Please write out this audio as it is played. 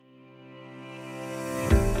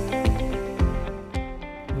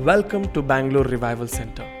Welcome to Bangalore Revival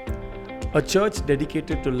Center, a church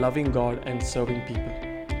dedicated to loving God and serving people.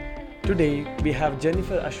 Today, we have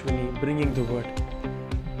Jennifer Ashwini bringing the word.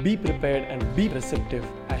 Be prepared and be receptive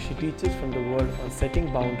as she teaches from the word on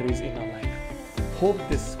setting boundaries in our life. Hope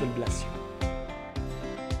this will bless you.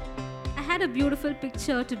 I had a beautiful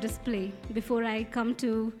picture to display before I come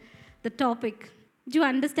to the topic. Do you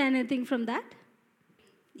understand anything from that?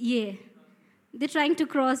 Yeah. They're trying to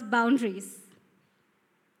cross boundaries.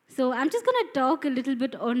 So I'm just going to talk a little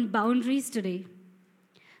bit on boundaries today.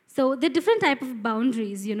 So there are different type of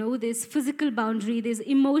boundaries, There's physical boundary, there's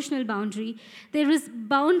emotional boundary, there is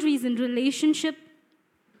boundaries in relationship,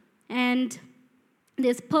 and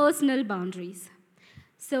there's personal boundaries.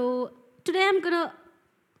 So today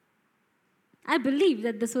I believe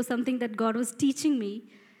that this was something that God was teaching me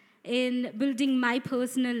in building my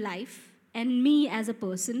personal life and me as a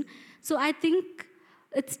person. So I think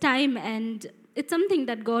it's time, and it's something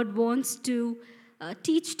that God wants to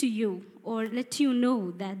teach to you or let you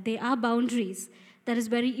know that there are boundaries that is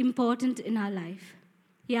very important in our life.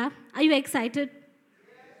 Yeah? Are you excited?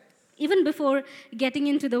 Even before getting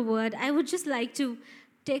into the word, I would just like to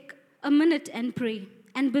take a minute and pray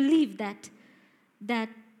and believe that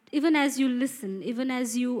even as you listen, even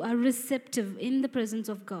as you are receptive in the presence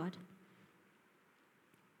of God,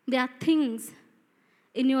 there are things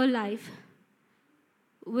in your life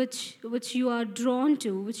which you are drawn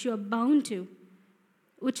to, which you are bound to,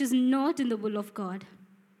 which is not in the will of God,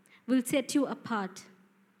 will set you apart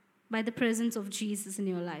by the presence of Jesus in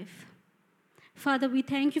your life. Father, we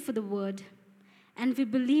thank you for the word, and we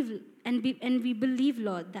believe,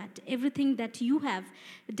 Lord, that everything that you have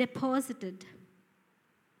deposited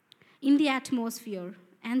in the atmosphere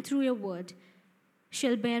and through your word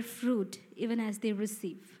shall bear fruit even as they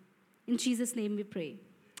receive. In Jesus' name we pray.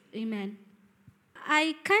 Amen.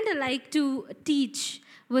 I kind of like to teach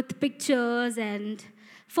with pictures and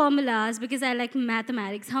formulas because I like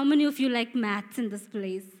mathematics. How many of you like maths in this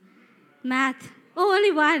place? Math. Oh,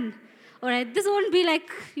 only one. All right. This won't be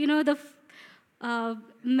like, the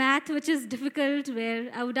math which is difficult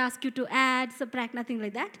where I would ask you to add, subtract, nothing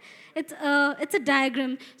like that. It's a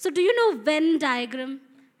diagram. So do you know Venn diagram?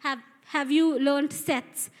 Have you learned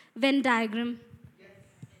sets, Venn diagram? Yes.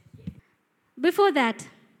 Before that,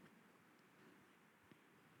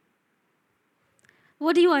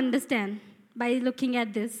 what do you understand by looking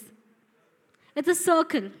at this? It's a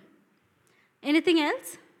circle. Anything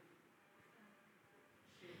else?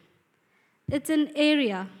 It's an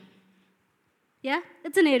area. Yeah?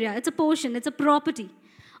 It's an area. It's a portion. It's a property.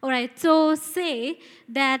 All right. So say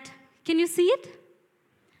that, can you see it?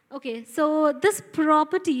 Okay. So this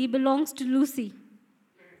property belongs to Lucy.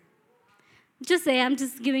 Just say, I'm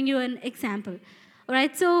just giving you an example. All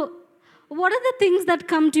right. So what are the things that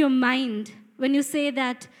come to your mind when you say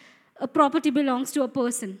that a property belongs to a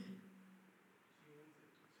person?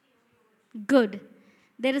 Good.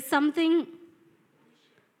 There is something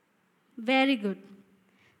very good.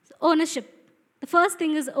 So ownership. The first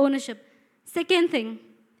thing is ownership. Second thing,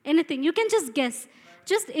 anything. You can just guess.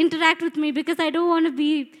 Just interact with me because I don't want to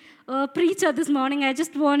be a preacher this morning. I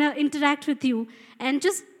just want to interact with you and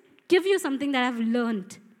just give you something that I've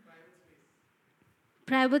learned.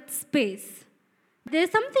 Private space.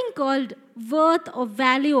 There's something called worth or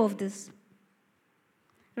value of this,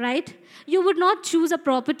 right? You would not choose a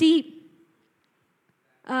property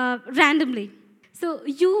randomly. So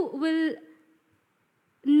you will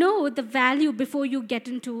know the value before you get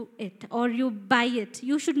into it or you buy it.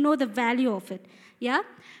 You should know the value of it, yeah?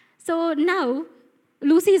 So now,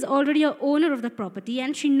 Lucy is already an owner of the property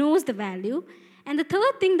and she knows the value. And the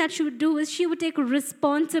third thing that she would do is she would take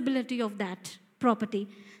responsibility of that property.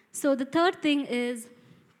 So the third thing is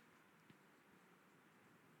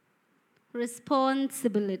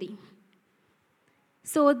responsibility.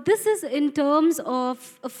 So this is in terms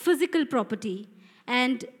of a physical property.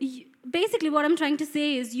 And basically what I'm trying to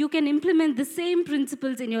say is you can implement the same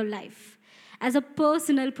principles in your life as a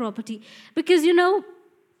personal property. Because, you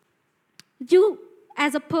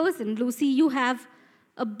as a person, Lucy, you have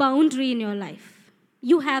a boundary in your life.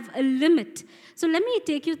 You have a limit. So let me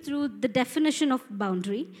take you through the definition of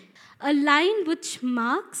boundary. A line which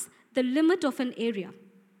marks the limit of an area.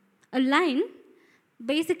 A line,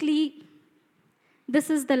 basically, this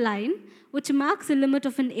is the line which marks the limit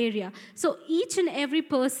of an area. So each and every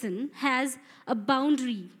person has a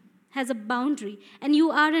boundary, and you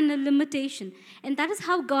are in a limitation. And that is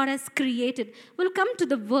how God has created. We'll come to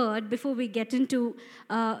the word before we get into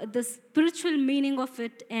the spiritual meaning of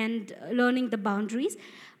it and learning the boundaries.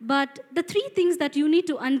 But the three things that you need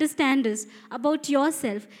to understand is about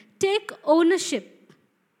yourself. Take ownership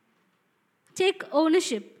take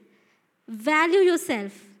ownership, value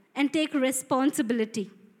yourself, and take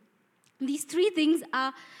responsibility. These three things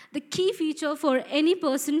are the key feature for any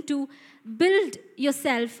person to build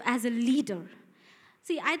yourself as a leader.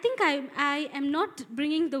 See, I think I am not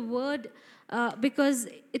bringing the word because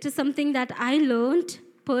it is something that I learned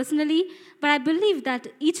personally, but I believe that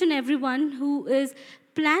each and everyone who is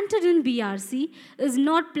planted in BRC is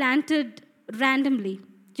not planted randomly.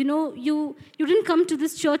 You know, you didn't come to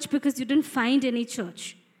this church because you didn't find any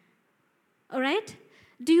church. All right?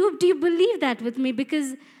 Do you believe that with me?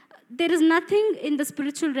 Because there is nothing in the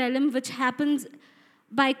spiritual realm which happens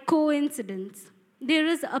by coincidence. There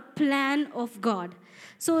is a plan of God.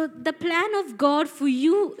 So the plan of God for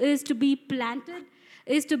you is to be planted,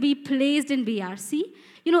 is to be placed in BRC.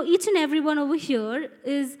 You know, each and everyone over here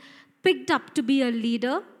is picked up to be a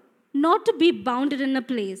leader, not to be bounded in a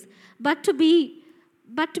place, but to be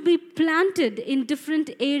planted in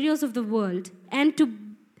different areas of the world, and to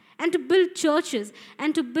build churches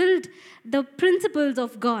and to build the principles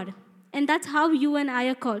of God. And that's how you and I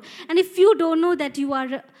are called. And if you don't know that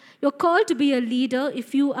you're called to be a leader,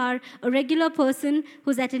 if you are a regular person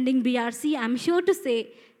who's attending BRC, I'm here to say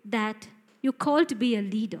that you're called to be a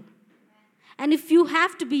leader. And if you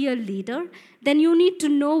have to be a leader, then you need to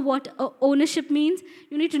know what ownership means,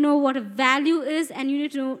 you need to know what a value is, and you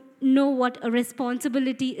need to know what a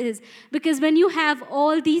responsibility is. Because when you have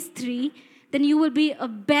all these three, then you will be a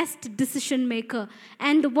best decision maker.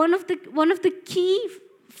 And one of the key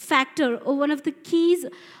factor, or one of the keys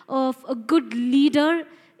of a good leader,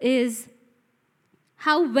 is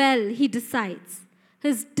how well he decides,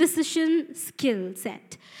 his decision skill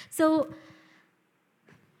set. So,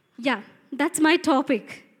 yeah, that's my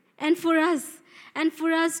topic. And for us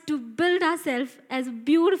to build ourselves as a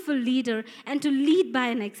beautiful leader and to lead by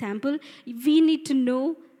an example, we need to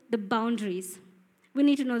know the boundaries. We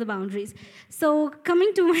need to know the boundaries. So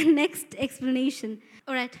coming to my next explanation.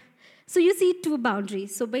 All right. So you see two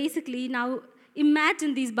boundaries. So basically now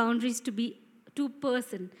imagine these boundaries to be two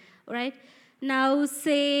person. All right. Now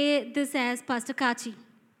say this as Pastor Kachi.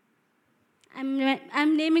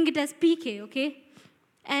 I'm naming it as PK, okay?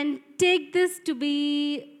 And take this to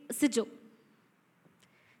be Sijo.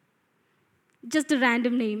 Just a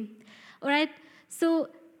random name. All right? So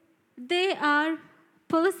they are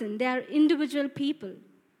they are individual people.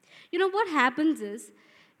 You know what happens is,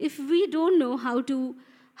 if we don't know how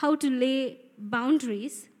to lay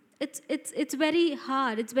boundaries, it's very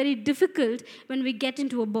hard, it's very difficult when we get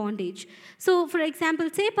into a bondage. So for example,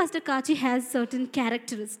 say Pastor Kachi has certain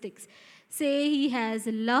characteristics. Say he has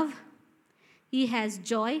love, he has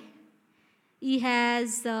joy, he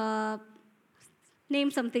has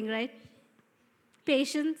name something, right?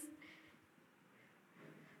 Patience.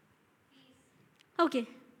 Okay,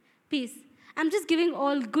 peace. I'm just giving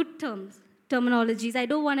all good terminologies. I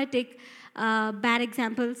don't want to take bad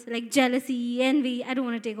examples like jealousy, envy. I don't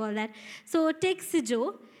want to take all that. So take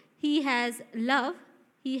Sijo. He has love.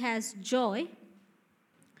 He has joy.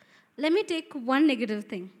 Let me take one negative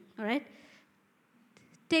thing, all right?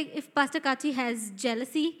 Take if Pastor Kachi has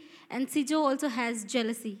jealousy, and Sijo also has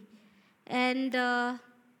jealousy. And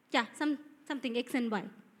something X and Y,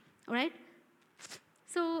 all right?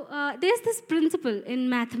 So there's this principle in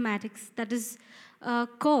mathematics that is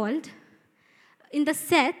called, in the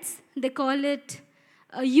sets, they call it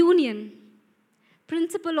a union,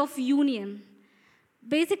 principle of union.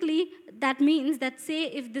 Basically, that means that say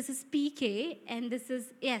if this is PK and this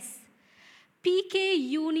is S, PK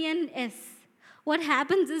union S, what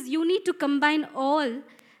happens is you need to combine all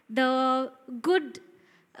the good,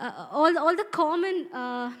 all the common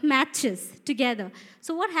matches together.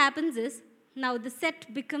 So what happens is, now the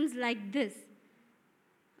set becomes like this,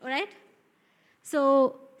 all right?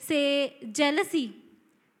 So say jealousy,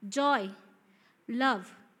 joy,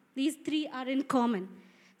 love, these three are in common.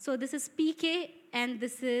 So this is PK and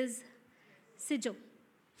this is Sijo.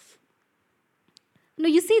 Now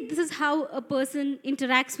you see, this is how a person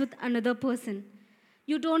interacts with another person.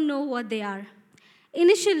 You don't know what they are.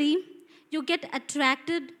 Initially, you get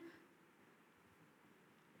attracted,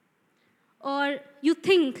 or you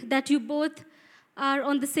think that you both are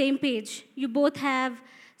on the same page. You both have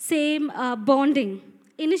same bonding.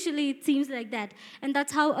 Initially, it seems like that. And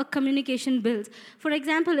that's how a communication builds. For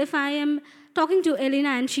example, if I am talking to Elena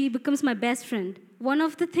and she becomes my best friend, one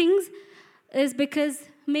of the things is because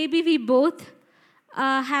maybe we both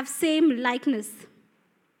have same likeness.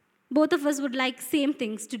 Both of us would like same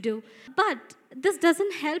things to do. But this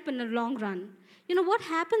doesn't help in the long run. You know, what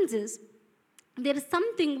happens is, there is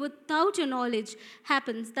something without your knowledge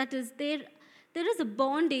happens, that is, there is a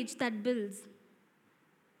bondage that builds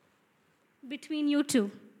between you two.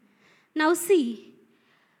 Now see,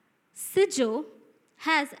 Sijo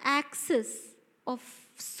has access of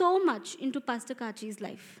so much into Pastor Kachi's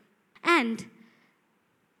life. And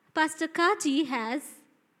Pastor Kachi has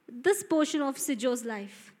this portion of Sijo's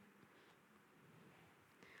life.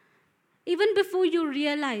 Even before you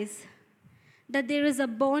realize that there is a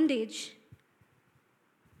bondage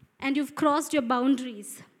and you've crossed your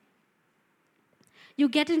boundaries, you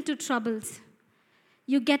get into troubles,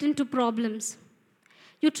 you get into problems,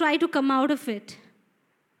 you try to come out of it.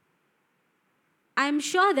 I'm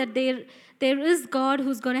sure that there is God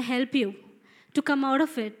who's going to help you to come out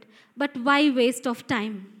of it, but why waste of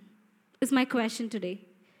time is my question today.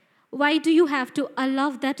 Why do you have to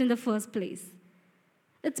allow that in the first place?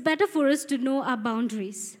 It's better for us to know our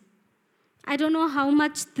boundaries. I don't know how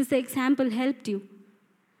much this example helped you,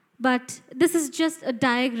 but this is just a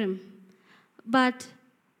diagram. But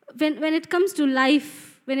when it comes to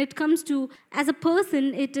life, when it comes to as a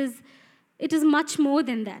person, it is much more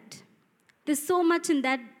than that. There's so much in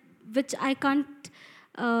that which I can't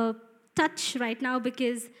touch right now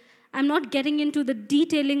because I'm not getting into the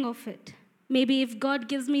detailing of it. Maybe if God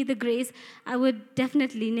gives me the grace, I would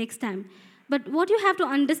definitely next time. But what you have to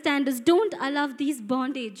understand is don't allow these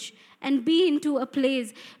bondage and be into a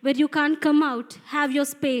place where you can't come out, have your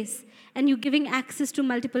space, and you're giving access to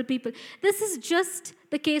multiple people. This is just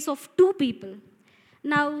the case of 2 people.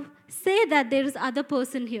 Now, say that there is other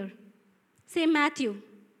person here. Say Matthew.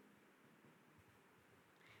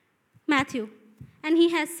 Matthew. And he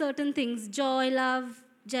has certain things, joy, love,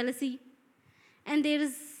 jealousy. And there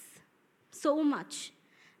is so much.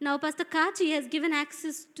 Now, Pastor Kachi has given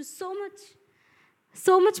access to so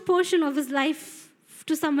much portion of his life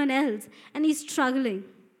to someone else, and he's struggling.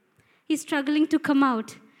 He's struggling to come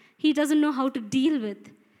out. He doesn't know how to deal with.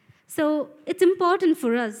 So it's important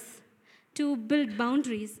for us to build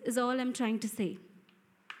boundaries, is all I'm trying to say.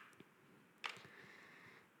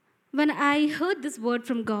 When I heard this word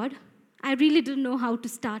from God, I really didn't know how to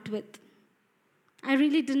start with. I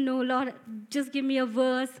really didn't know, Lord, just give me a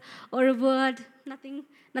verse or a word.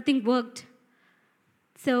 Nothing worked.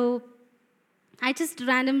 So I just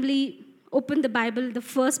randomly opened the Bible, the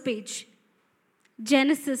first page.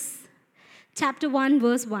 Genesis chapter 1,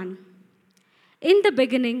 verse 1. In the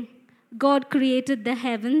beginning, God created the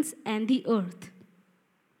heavens and the earth.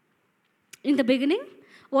 In the beginning,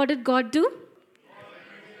 what did God do?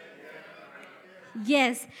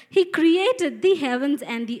 Yes, He created the heavens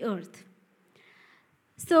and the earth.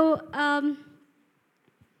 So,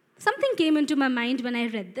 something came into my mind when I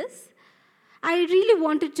read this. I really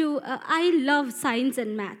wanted to, I love science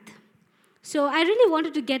and math. So I really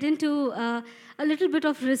wanted to get into a little bit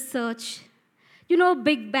of research. You know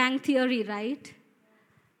Big Bang Theory, right?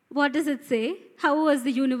 What does it say? How was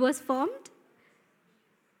the universe formed?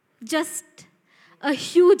 Just a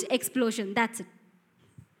huge explosion, that's it.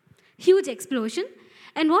 Huge explosion.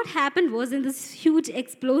 And what happened was in this huge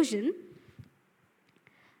explosion,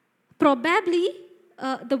 probably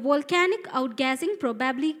the volcanic outgassing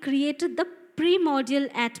probably created the primordial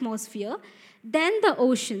atmosphere, then the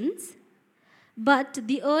oceans, but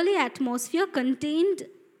the early atmosphere contained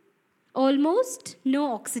almost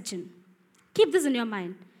no oxygen. Keep this in your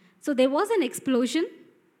mind. So there was an explosion,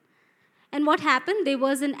 and what happened? There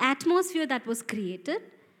was an atmosphere that was created,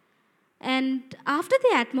 and after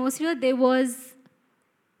the atmosphere, there was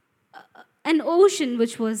an ocean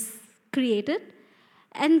which was created,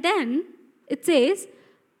 and then it says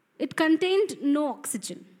it contained no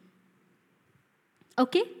oxygen.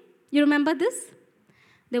 Okay? You remember this?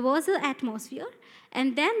 There was an atmosphere,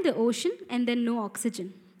 and then the ocean, and then no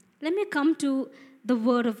oxygen. Let me come to the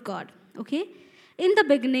Word of God. Okay? In the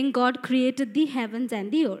beginning, God created the heavens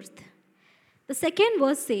and the earth. The second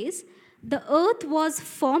verse says, the earth was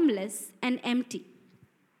formless and empty,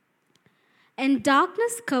 and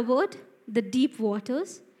darkness covered the deep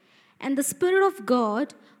waters, and the Spirit of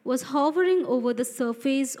God was hovering over the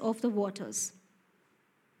surface of the waters.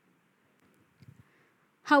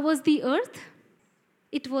 How was the earth?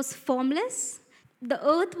 It was formless. The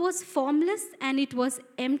earth was formless and it was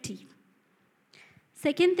empty.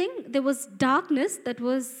 Second thing, there was darkness that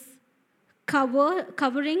was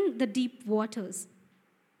covering the deep waters.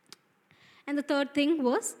 And the third thing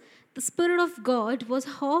was the Spirit of God was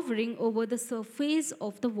hovering over the surface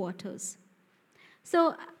of the waters.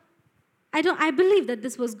 So I believe that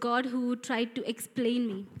this was God who tried to explain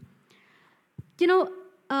me. You know,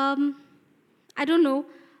 I don't know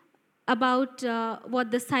about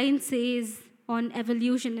what the science says on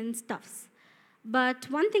evolution and stuffs. But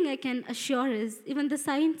one thing I can assure is even the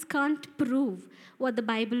science can't prove what the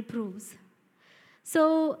Bible proves.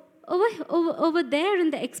 So over there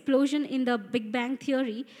in the explosion in the Big Bang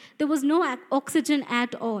Theory, there was no oxygen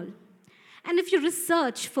at all. And if you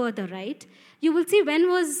research further, right, you will see when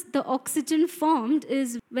was the oxygen formed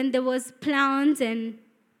is when there was plants and,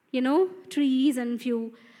 trees and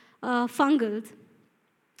few fungals.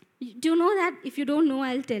 Do you know that? If you don't know,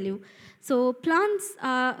 I'll tell you. So plants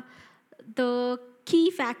are the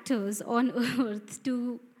key factors on Earth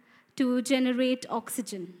to generate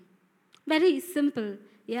oxygen. Very simple,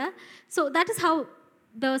 yeah? So that is how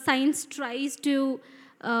the science tries to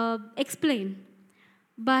explain.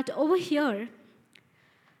 But over here,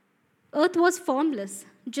 Earth was formless,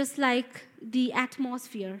 just like the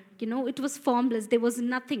atmosphere. It was formless. There was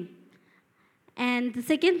nothing. And the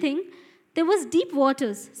second thing, there was deep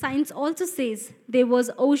waters. Science also says there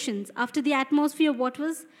was oceans. After the atmosphere, what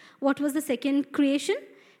was the second creation?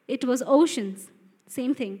 It was oceans.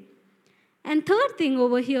 Same thing. And third thing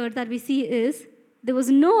over here that we see is there was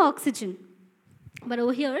no oxygen. But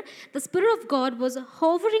over here, the Spirit of God was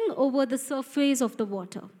hovering over the surface of the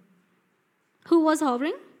water. Who was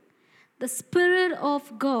hovering? The Spirit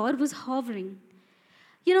of God was hovering.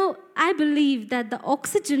 I believe that the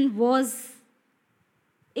oxygen was,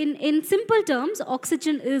 in simple terms,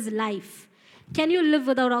 oxygen is life. Can you live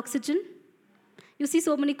without oxygen? You see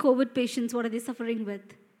so many COVID patients, what are they suffering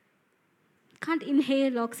with? Can't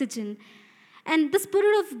inhale oxygen. And the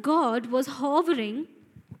Spirit of God was hovering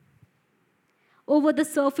over the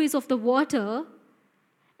surface of the water.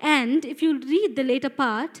 And if you read the later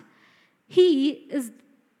part, he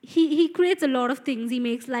creates a lot of things. He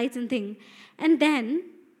makes lights and things. And then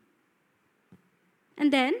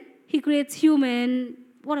he creates human,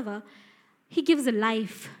 whatever. He gives a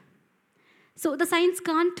life. So the science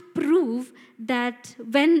can't prove that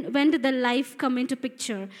when did the life come into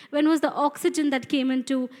picture? When was the oxygen that came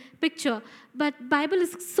into picture? But Bible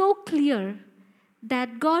is so clear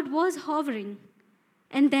that God was hovering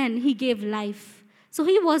and then he gave life. So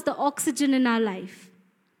he was the oxygen in our life.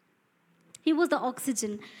 He was the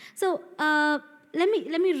oxygen. So let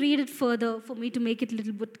me read it further for me to make it a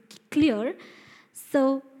little bit clear.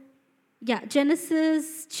 So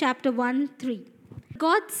Genesis chapter 1:3.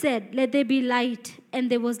 God said, "Let there be light," and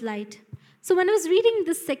there was light. So when I was reading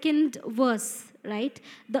the second verse, right,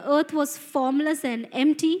 the earth was formless and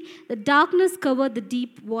empty, the darkness covered the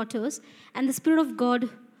deep waters, and the Spirit of God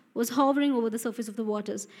was hovering over the surface of the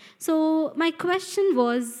waters. So my question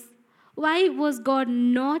was, why was God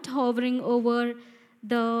not hovering over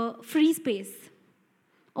the free space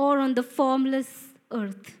or on the formless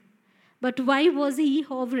earth? But why was he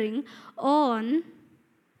hovering on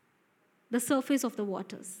the surface of the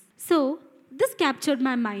waters? So this captured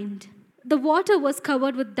my mind. The water was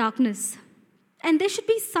covered with darkness. And there should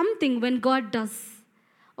be something when God does,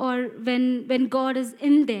 or when God is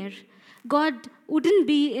in there. God wouldn't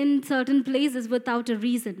be in certain places without a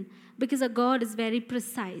reason, because a God is very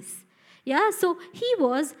precise. So he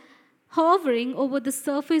was hovering over the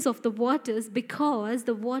surface of the waters because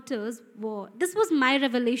the waters were... This was my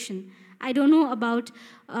revelation. I don't know about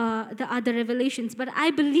the other revelations, but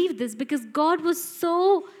I believe this because God was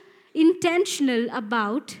so intentional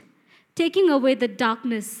about taking away the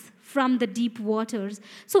darkness from the deep waters.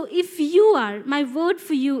 So if you are, my word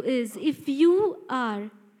for you is, if you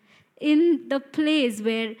are in the place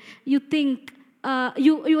where you think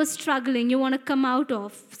you are struggling, you want to come out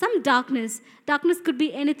of some darkness. Darkness could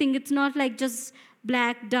be anything. It's not like just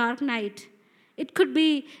black, dark night. It could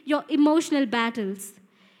be your emotional battles.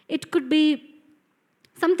 It could be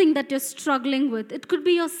something that you're struggling with. It could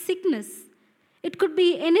be your sickness. It could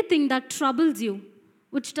be anything that troubles you,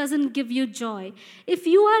 which doesn't give you joy. If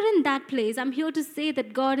you are in that place, I'm here to say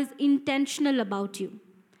that God is intentional about you.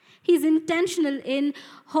 He's intentional in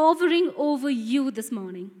hovering over you this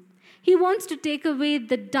morning. He wants to take away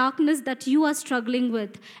the darkness that you are struggling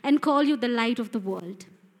with and call you the light of the world.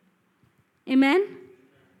 Amen?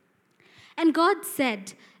 And God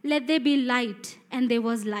said, "Let there be light," and there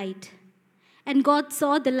was light. And God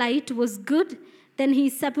saw the light was good. Then he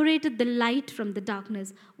separated the light from the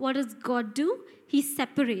darkness. What does God do? He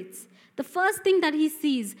separates. The first thing that he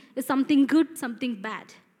sees is something good, something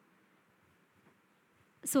bad.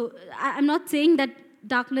 So I'm not saying that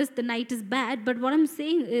darkness, the night is bad, but what I'm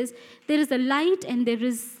saying is there is a light and there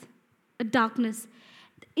is a darkness.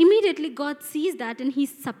 Immediately God sees that and he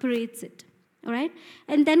separates it. All right?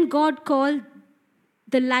 And then God called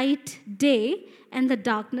the light day and the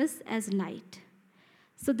darkness as night.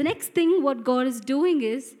 So the next thing what God is doing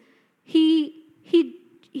is he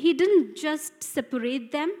didn't just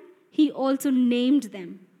separate them, he also named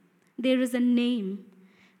them. There is a name.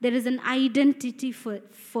 There is an identity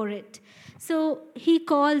for it. So he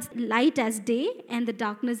calls light as day and the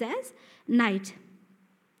darkness as night.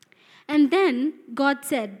 And then God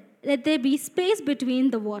said, let there be space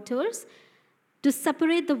between the waters to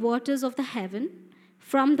separate the waters of the heaven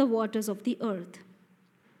from the waters of the earth.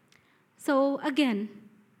 So again,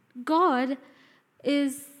 God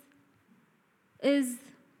is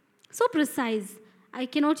so precise. I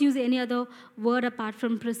cannot use any other word apart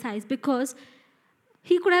from precise, because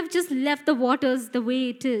he could have just left the waters the way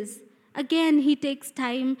it is. Again, he takes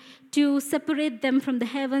time to separate them from the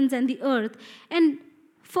heavens and the earth. And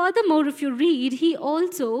furthermore, if you read, he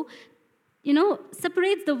also,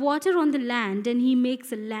 separates the water on the land and he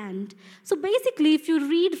makes a land. So basically, if you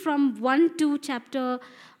read from 1 to chapter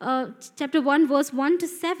 1, verse 1 to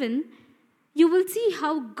 7, you will see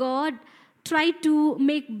how God tried to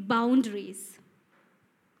make boundaries.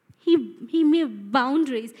 He made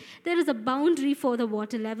boundaries. There is a boundary for the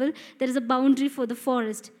water level. There is a boundary for the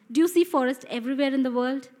forest. Do you see forest everywhere in the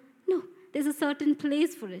world? No. There's a certain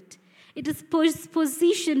place for it. It is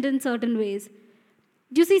positioned in certain ways.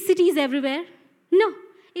 Do you see cities everywhere? No.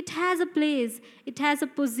 It has a place. It has a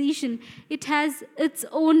position. It has its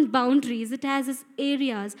own boundaries. It has its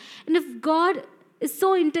areas. And if God is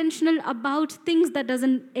so intentional about things that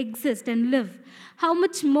doesn't exist and live, how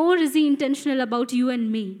much more is he intentional about you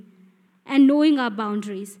and me and knowing our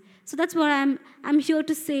boundaries? So that's what I'm here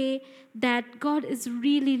to say, that God is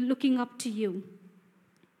really looking up to you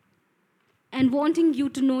and wanting you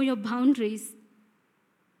to know your boundaries.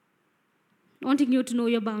 Wanting you to know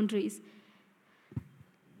your boundaries.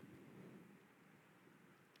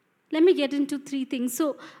 Let me get into 3 things.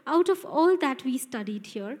 So out of all that we studied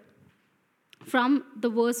here, from the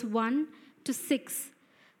verse 1 to 6,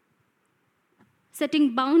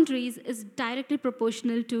 setting boundaries is directly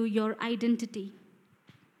proportional to your identity.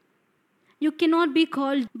 You cannot be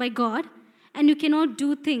called by God, and you cannot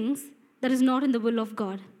do things that is not in the will of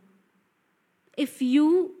God. If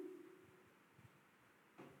you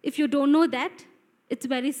don't know that, it's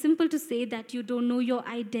very simple to say that you don't know your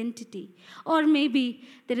identity. Or maybe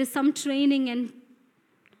there is some training and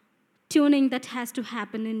tuning that has to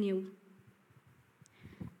happen in you.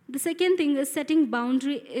 The second thing is, setting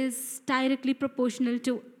boundary is directly proportional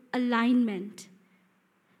to alignment.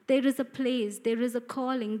 There is a place, there is a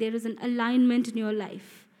calling, there is an alignment in your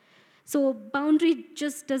life. So boundary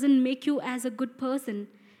just doesn't make you as a good person.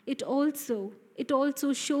 It also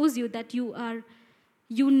shows you that you are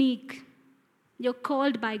unique. You're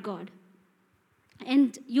called by God.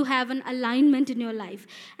 And you have an alignment in your life.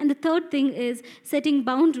 And the third thing is, setting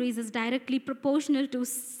boundaries is directly proportional to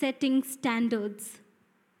setting standards.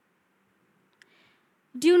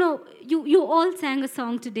 Do you know, you all sang a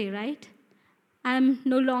song today, right? I'm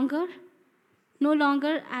no longer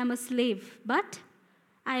I'm a slave, but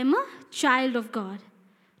I am a child of God.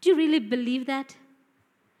 Do you really believe that?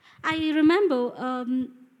 I remember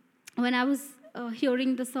when I was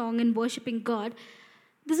hearing the song and worshiping God,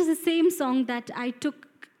 this was the same song that I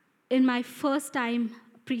took in my first time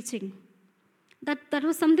preaching. That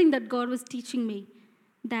was something that God was teaching me,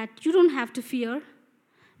 that you don't have to fear,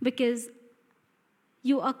 because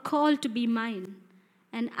you are called to be mine,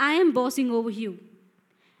 and I am bossing over you,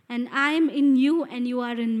 and I am in you and you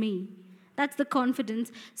are in me. That's the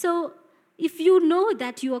confidence. So if you know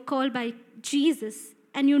that you are called by Jesus,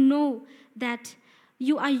 and you know that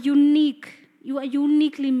you are unique, you are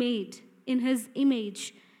uniquely made in his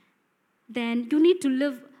image, then you need to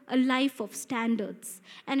live a life of standards,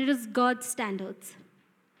 and it is God's standards.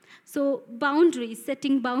 So boundaries,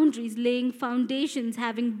 setting boundaries, laying foundations,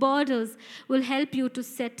 having borders will help you to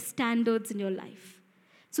set standards in your life.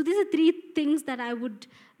 So these are 3 things that I would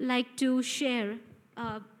like to share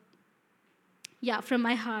from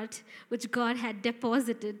my heart, which God had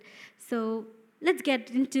deposited. So let's get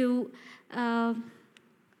into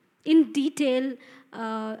in detail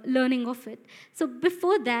learning of it. So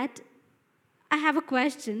before that, I have a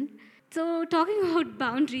question. So talking about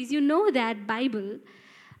boundaries, you know that Bible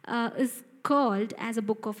is called as a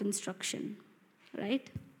book of instruction, right?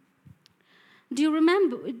 Do you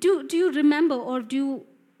remember? Do you remember, or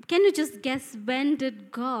can you just guess, when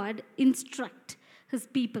did God instruct his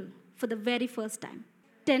people for the very first time?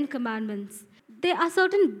 10 Commandments. There are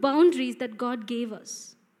certain boundaries that God gave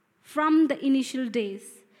us from the initial days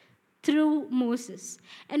through Moses.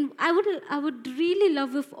 And I would really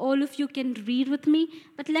love if all of you can read with me,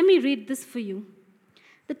 but let me read this for you.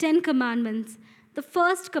 The 10 Commandments. The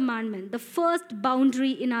first commandment, the first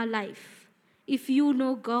boundary in our life, if you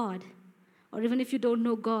know God, or even if you don't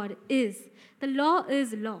know God, is the law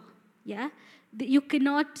is law. You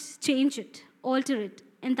cannot change it, alter it,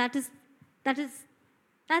 and that is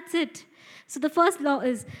That's it. So the first law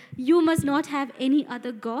is you must not have any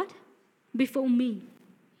other God before me.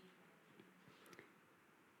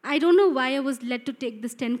 I don't know why I was led to take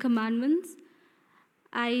this 10 commandments.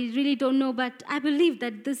 I really don't know, but I believe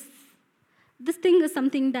that this thing is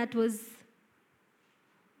something that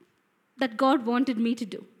God wanted me to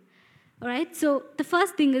do. All right? So the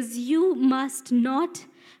first thing is you must not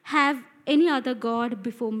have any other God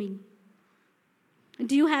before me.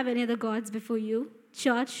 Do you have any other gods before you?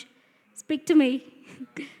 Church, speak to me.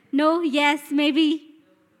 No? Yes? Maybe?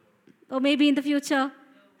 Or maybe in the future?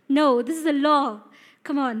 No, this is a law.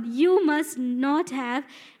 Come on. You must not have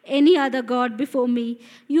any other God before me.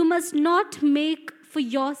 You must not make for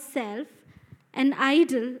yourself an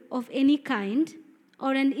idol of any kind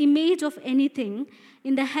or an image of anything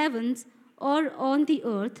in the heavens or on the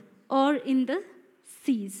earth or in the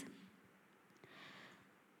seas.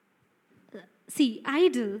 See,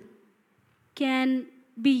 idol can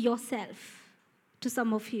be yourself to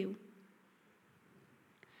some of you.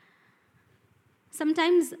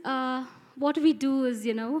 Sometimes what we do is,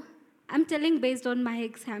 I'm telling based on my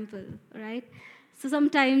example, right? So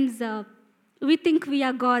sometimes we think we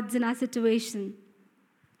are gods in our situation.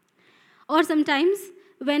 Or sometimes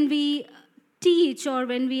when we teach or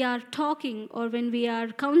when we are talking or when we are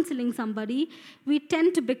counseling somebody, we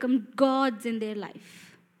tend to become gods in their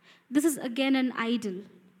life. This is again an idol.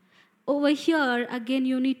 Over here, again,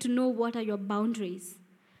 you need to know what are your boundaries.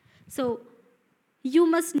 So you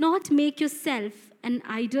must not make yourself an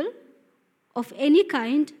idol of any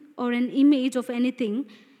kind or an image of anything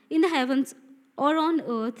in the heavens or on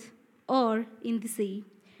earth or in the sea.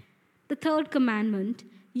 The third commandment,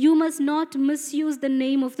 you must not misuse the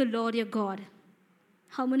name of the Lord your God.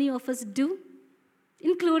 How many of us do?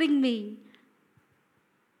 Including me.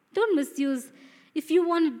 Don't misuse. If you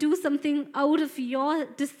want to do something out of your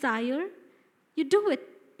desire, you do it.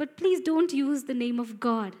 But please don't use the name of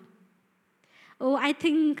God. Oh, I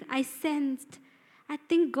think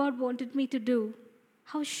God wanted me to do.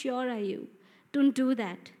 How sure are you? Don't do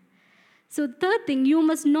that. So, third thing, you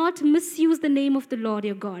must not misuse the name of the Lord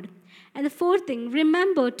your God. And the fourth thing,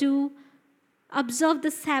 remember to observe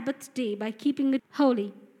the Sabbath day by keeping it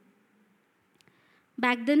holy.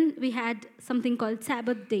 Back then, we had something called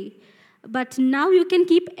Sabbath day. But now you can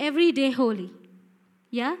keep every day holy.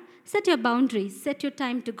 Yeah? Set your boundaries. Set your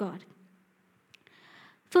time to God.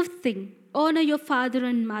 Fifth thing, honor your father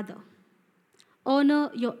and mother.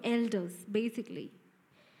 Honor your elders, basically.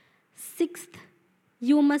 Sixth,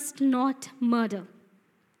 you must not murder.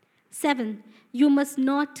 7, you must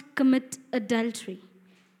not commit adultery.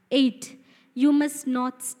 8, you must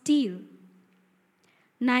not steal.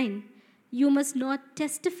 9, you must not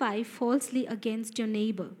testify falsely against your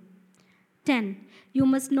neighbor. 10, you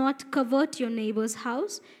must not covet your neighbor's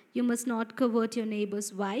house. You must not covet your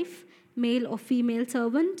neighbor's wife, male or female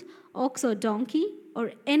servant, ox or donkey,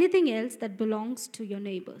 or anything else that belongs to your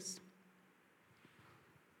neighbors.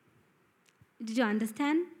 Did you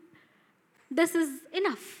understand? This is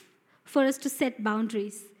enough for us to set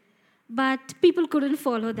boundaries. But people couldn't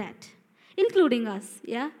follow that, including us,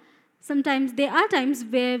 yeah? Sometimes there are times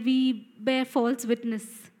where we bear false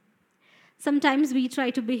witness. Sometimes we try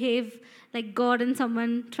to behave like God and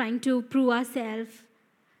someone trying to prove ourselves.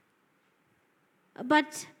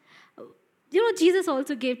 But, Jesus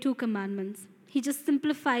also gave 2 commandments. He just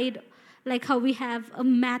simplified, like how we have a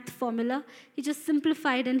math formula. He just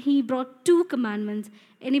simplified and he brought 2 commandments.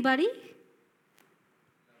 Anybody?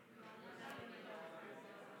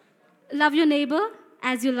 Love your neighbor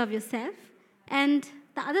as you love yourself. And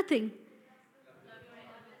the other thing,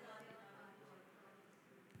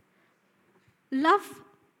 love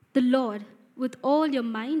the Lord with all your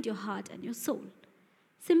mind, your heart, and your soul.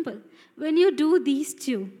 Simple. When you do these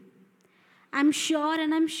 2, I'm sure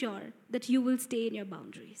that you will stay in your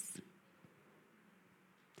boundaries.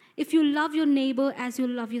 If you love your neighbor as you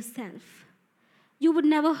love yourself, you would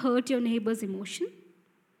never hurt your neighbor's emotion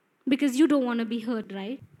because you don't want to be hurt,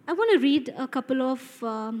 right? I want to read a couple of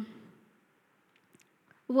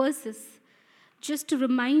verses just to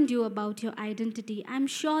remind you about your identity. I'm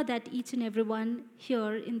sure that each and everyone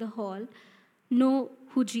here in the hall know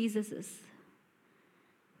who Jesus is.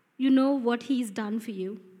 You know what he's done for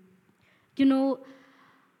you. You know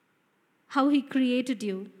how he created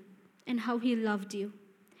you and how he loved you.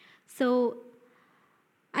 So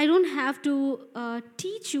I don't have to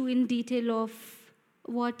teach you in detail of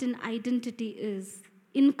what an identity is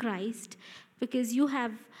in Christ, because you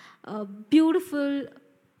have a beautiful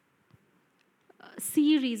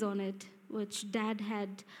series on it, which Dad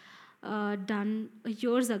had done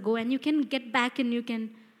years ago, and you can get back and you can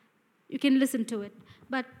listen to it.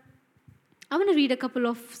 But I want to read a couple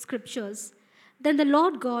of scriptures. Then the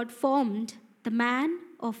Lord God formed the man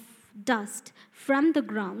of dust from the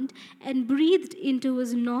ground and breathed into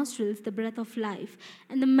his nostrils the breath of life,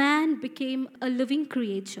 and the man became a living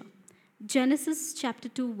creature. Genesis chapter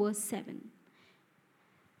 2, verse 7.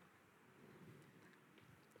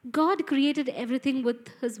 God created everything with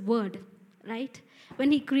his word, right?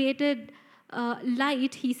 When he created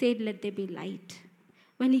light, he said, let there be light.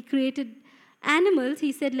 When he created animals,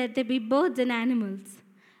 he said, let there be birds and animals.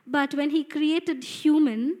 But when he created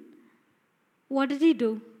human, what did he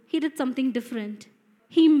do? He did something different.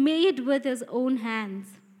 He made with his own hands.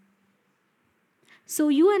 So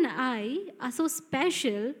you and I are so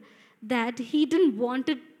special that he didn't want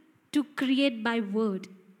it to create by word.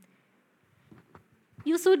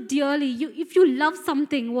 You so dearly, if you love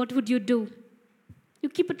something, what would you do? You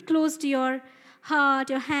keep it close to your heart,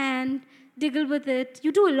 your hand, diggle with it.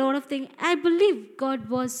 You do a lot of things. I believe God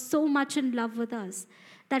was so much in love with us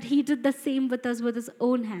that he did the same with us with his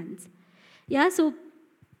own hands. Yeah, so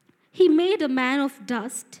he made a man of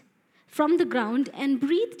dust from the ground and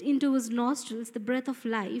breathed into his nostrils the breath of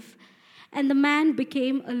life, and the man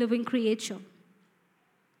became a living creature.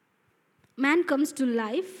 Man comes to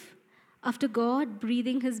life after God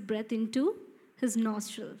breathing his breath into his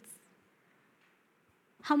nostrils.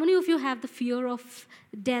 How many of you have the fear of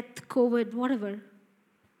death, COVID, whatever,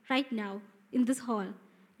 right now in this hall?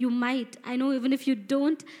 You might. I know even if you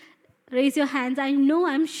don't raise your hands,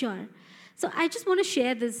 I'm sure. So I just want to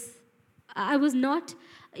share this. I was not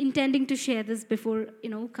intending to share this before,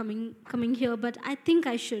 coming here, but I think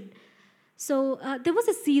I should. So there was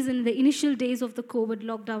a season, the initial days of the COVID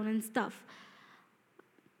lockdown and stuff.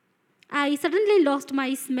 I suddenly lost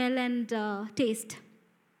my smell and taste.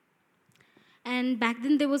 And back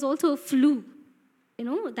then there was also a flu,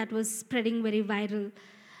 that was spreading very viral.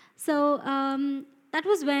 So that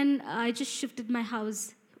was when I just shifted my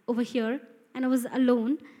house over here, and I was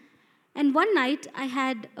alone. And one night I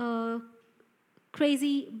had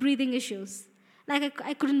crazy breathing issues. Like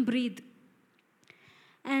I couldn't breathe.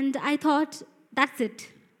 And I thought, that's it.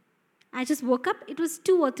 I just woke up. It was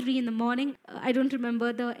 2 or 3 in the morning. I don't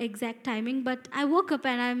remember the exact timing, but I woke up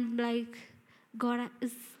and I'm like, God,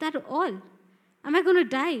 is that all? Am I going to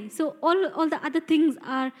die? So all the other things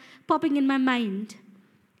are popping in my mind.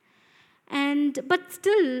 But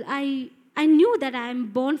still, I knew that I am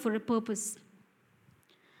born for a purpose.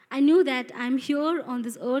 I knew that I'm here on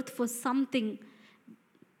this earth for something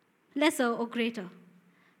lesser or greater.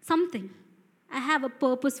 Something. I have a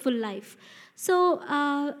purposeful life. So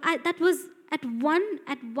that was at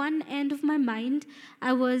one end of my mind,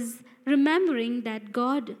 I was remembering that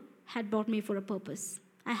God had brought me for a purpose.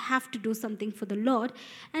 I have to do something for the Lord.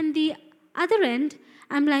 And the other end,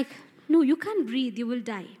 I'm like, no, you can't breathe, you will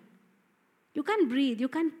die. You can't breathe, you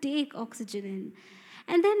can't take oxygen in.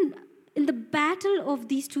 And then in the battle of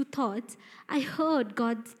these two thoughts, I heard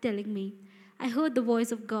God telling me, I heard the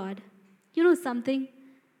voice of God. You know something?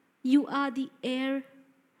 You are the air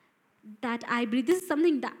that I breathe. This is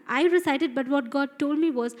something that I recited, but what God told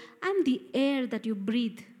me was, I'm the air that you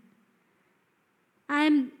breathe.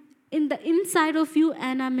 I'm in the inside of you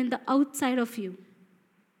and I'm in the outside of you.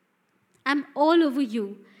 I'm all over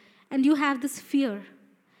you. And you have this fear.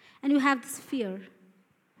 And you have this fear.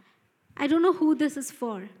 I don't know who this is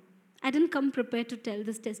for. I didn't come prepared to tell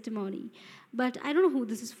this testimony. But I don't know who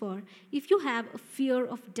this is for. If you have a fear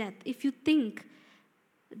of death, if you think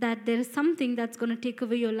that there is something that's going to take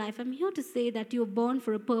away your life, I'm here to say that you're born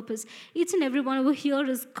for a purpose. Each and every one over here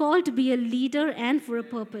is called to be a leader and for a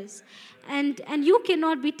purpose. And you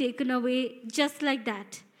cannot be taken away just like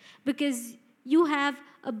that, because you have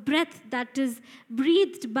a breath that is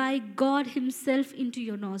breathed by God himself into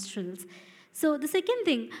your nostrils. So the second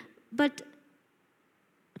thing, but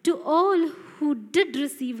to all who did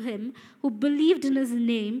receive him, who believed in his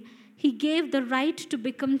name, he gave the right to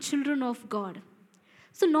become children of God.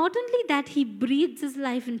 So not only that he breathes his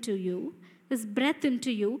life into you, his breath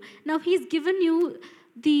into you, now he's given you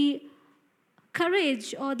the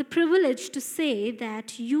courage or the privilege to say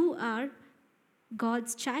that you are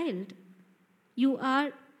God's child. You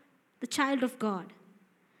are the child of God.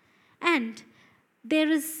 And there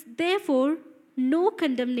is therefore no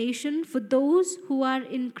condemnation for those who are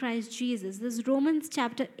in Christ Jesus. This is Romans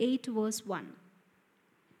chapter 8, verse 1.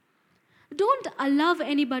 Don't allow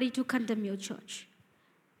anybody to condemn your church.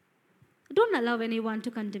 Don't allow anyone to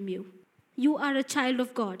condemn you. You are a child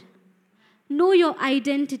of God. Know your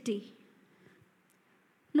identity.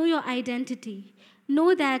 Know your identity.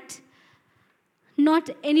 Know that not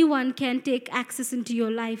anyone can take access into your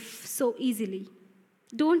life so easily.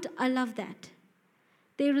 Don't allow that.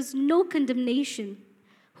 There is no condemnation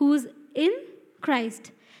who is in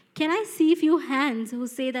Christ? Can I see a few hands who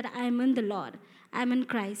say that I am in the Lord? I am in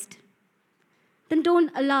Christ. Then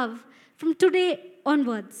don't allow, from today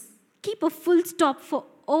onwards, keep a full stop for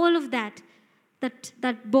all of that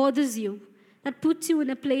bothers you, that puts you in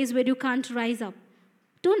a place where you can't rise up.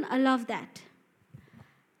 Don't allow that.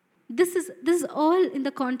 This is all in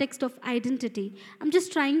the context of identity. I'm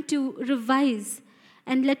just trying to revise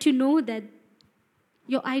and let you know that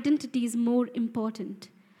your identity is more important.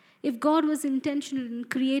 If God was intentional in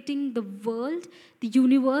creating the world, the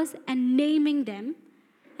universe, and naming them,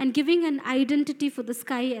 and giving an identity for the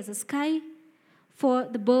sky as a sky, for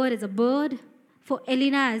the bird as a bird, for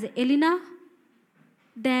Elena as Elena,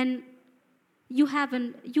 then you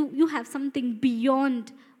have something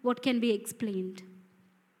beyond what can be explained.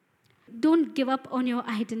 Don't give up on your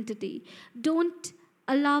identity. Don't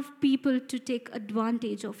allow people to take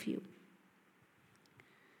advantage of you.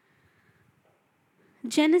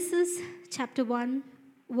 Genesis chapter 1,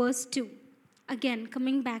 verse 2. Again,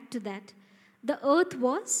 coming back to that. The earth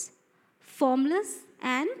was formless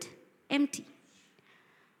and empty.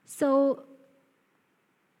 So,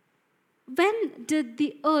 when did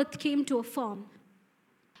the earth came to a form?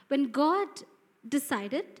 When God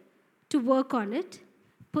decided to work on it,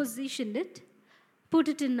 position it, put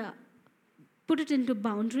it into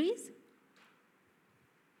boundaries.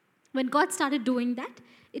 When God started doing that,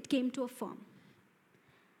 it came to a form.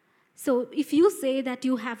 So if you say that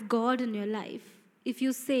you have God in your life, if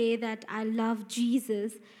you say that I love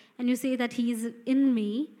Jesus, and you say that He is in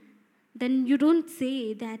me, then you don't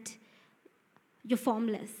say that you're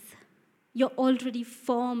formless. You're already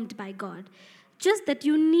formed by God. Just that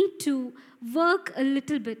you need to work a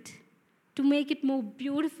little bit to make it more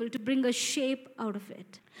beautiful, to bring a shape out of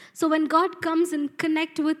it. So when God comes and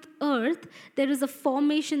connect with earth, there is a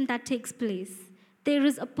formation that takes place. There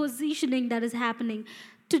is a positioning that is happening.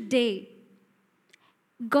 Today,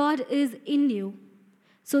 God is in you.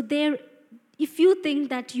 So if you think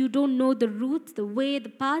that you don't know the roots, the way, the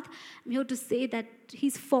path, I'm here to say that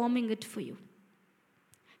He's forming it for you.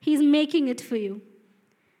 He's making it for you.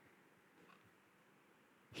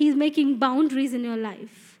 He's making boundaries in your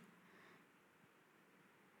life.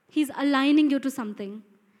 He's aligning you to something.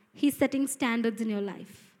 He's setting standards in your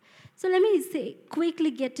life. So let me quickly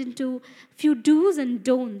get into a few do's and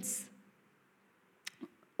don'ts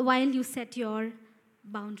while you set your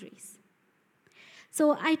boundaries.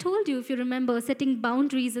 So I told you, if you remember, setting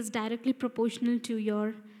boundaries is directly proportional to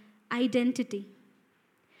your identity.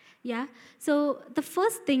 Yeah? So the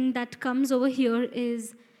first thing that comes over here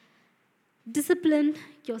is discipline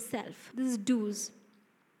yourself. This is do's.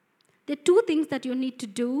 There are two things that you need to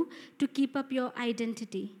do to keep up your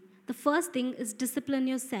identity. The first thing is discipline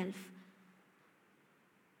yourself.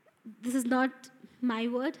 This is not my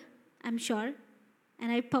word, I'm sure.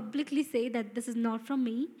 And I publicly say that this is not from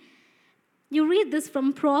me. You read this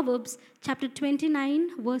from Proverbs chapter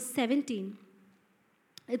 29, verse 17.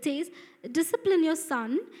 It says, discipline your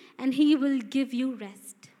son, and he will give you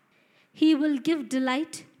rest. He will give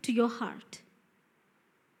delight to your heart.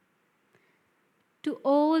 To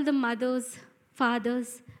all the mothers,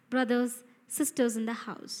 fathers, brothers, sisters in the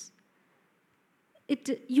house,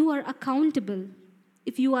 you are accountable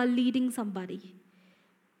if you are leading somebody.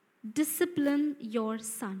 Discipline your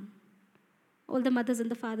son. All the mothers and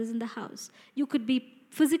the fathers in the house. You could be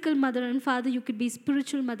physical mother and father, you could be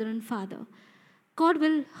spiritual mother and father. God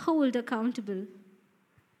will hold accountable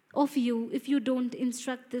of you if you don't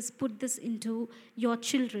instruct this, put this into your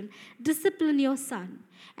children. Discipline your son,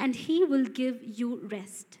 and he will give you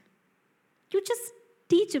rest. You just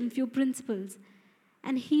teach him few principles,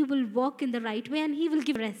 and he will walk in the right way, and he will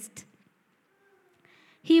give rest.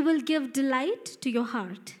 He will give delight to your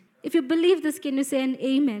heart. If you believe this, can you say an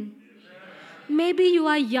amen? Maybe you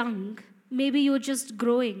are young. Maybe you're just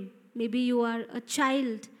growing. Maybe you are a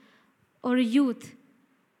child or a youth.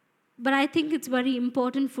 But I think it's very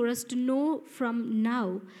important for us to know from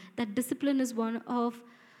now that discipline is one of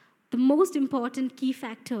the most important key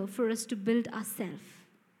factor for us to build ourselves.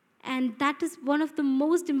 And that is one of the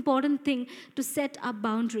most important thing to set our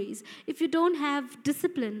boundaries. If you don't have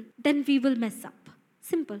discipline, then we will mess up.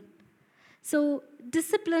 Simple. So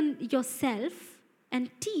discipline yourself and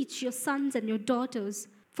teach your sons and your daughters,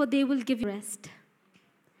 for they will give you rest.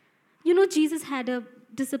 You know, Jesus had a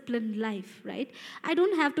disciplined life, right? I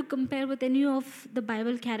don't have to compare with any of the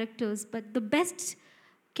Bible characters, but the best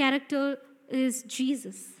character is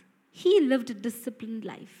Jesus. He lived a disciplined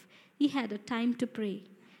life. He had a time to pray.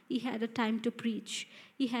 He had a time to preach.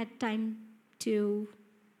 He had time to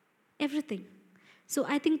everything. So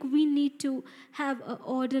I think we need to have an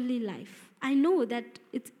orderly life. I know that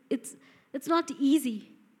it's not easy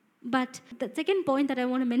But the second point that I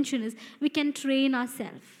want to mention is we can train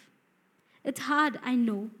ourselves. It's hard, I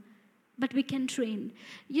know, but we can train.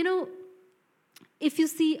 You know, if you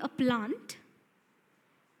see a plant,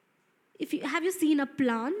 have you seen a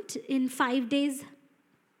plant in 5 days?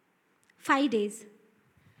 5 days.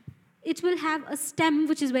 It will have a stem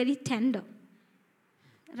which is very tender,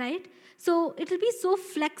 right? So it will be so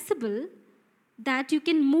flexible that you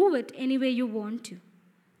can move it any way you want to.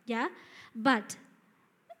 Yeah? But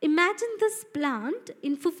imagine this plant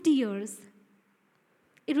in 50 years.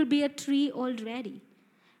 It will be a tree already.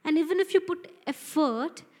 And even if you put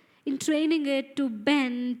effort in training it to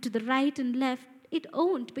bend to the right and left, it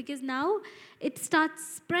won't, because now it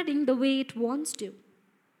starts spreading the way it wants to.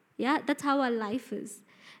 Yeah, that's how our life is.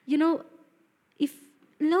 You know, if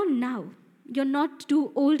learn now, you're not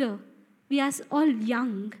too older. We are all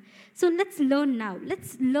young. So let's learn now.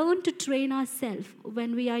 Let's learn to train ourselves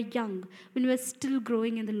when we are young, when we're still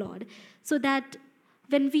growing in the Lord, so that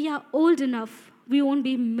when we are old enough, we won't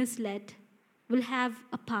be misled. We'll have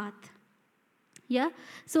a path. Yeah?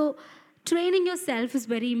 So training yourself is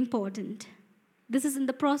very important. This is in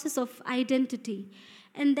the process of identity.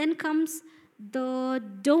 And then comes the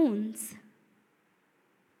don'ts.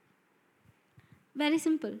 Very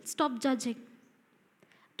simple. Stop judging.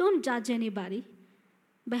 Don't judge anybody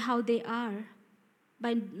by how they are,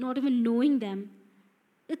 by not even knowing them.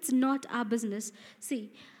 It's not our business.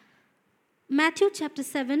 See, Matthew chapter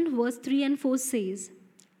 7, verse 3 and 4 says,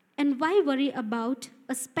 "And why worry about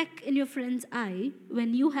a speck in your friend's eye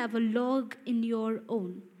when you have a log in your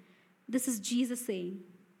own?" This is Jesus saying.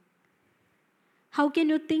 How can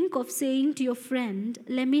you think of saying to your friend,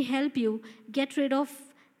 "Let me help you get rid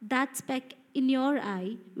of that speck in your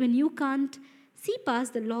eye," when you can't see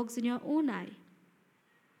past the logs in your own eye?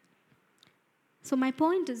 So my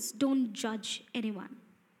point is, don't judge anyone,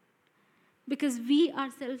 because we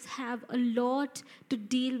ourselves have a lot to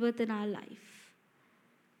deal with in our life.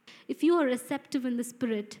 If you are receptive in the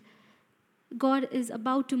Spirit, God is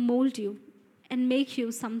about to mold you and make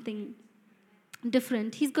you something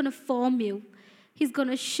different. He's going to form you. He's going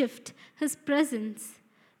to shift. His presence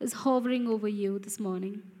is hovering over you this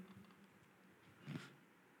morning.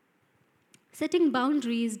 Setting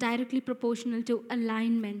boundaries is directly proportional to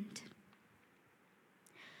alignment.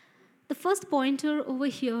 The first pointer over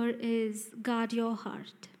here is guard your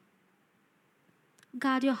heart.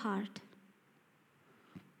 Guard your heart.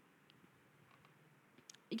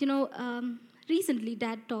 You know, recently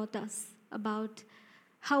Dad taught us about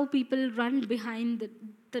how people run behind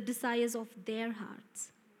the desires of their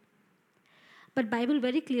hearts. But Bible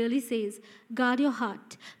very clearly says, guard your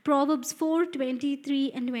heart. Proverbs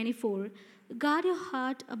 4:23 and 24. Guard your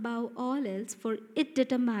heart above all else, for it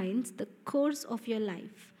determines the course of your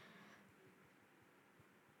life.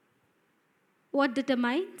 What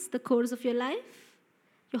determines the course of your life?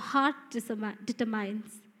 Your heart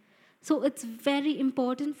determines. So it's very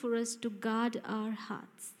important for us to guard our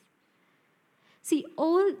hearts. See,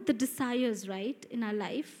 all the desires, right, in our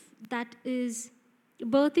life, that is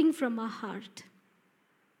birthing from our heart.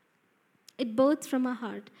 It births from our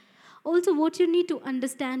heart. Also, what you need to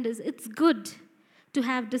understand is it's good to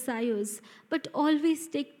have desires, but always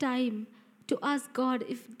take time to ask God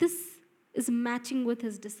if this is matching with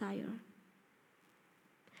His desire.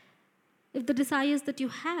 If the desires that you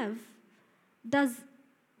have, does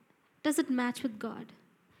it match with God?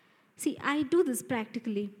 See, I do this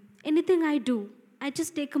practically. Anything I do, I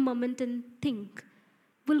just take a moment and think,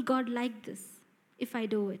 will God like this if I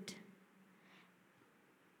do it?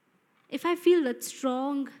 If I feel that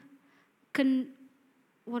strong, convincing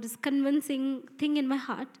thing in my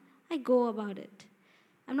heart, I go about it.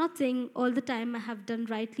 I'm not saying all the time I have done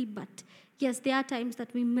rightly, but yes, there are times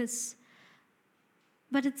that we miss.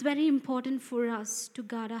 But it's very important for us to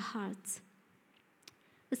guard our hearts.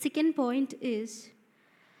 The second point is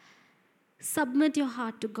submit your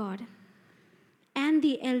heart to God and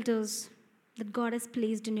the elders that God has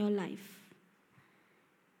placed in your life.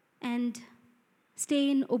 And stay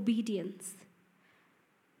in obedience.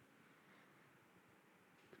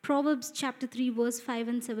 Proverbs chapter 3, verse 5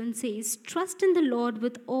 and 7 says, "Trust in the Lord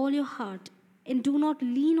with all your heart and do not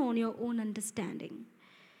lean on your own understanding.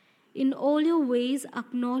 In all your ways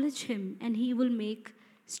acknowledge Him, and He will make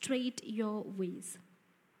straight your ways."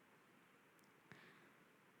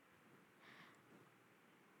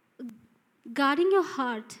 Guarding your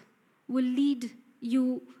heart will lead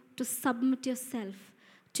you to submit yourself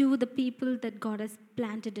to the people that God has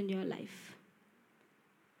planted in your life.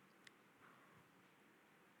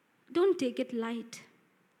 Don't take it light.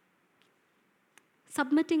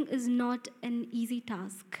 Submitting is not an easy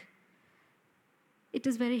task. It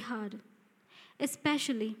is very hard,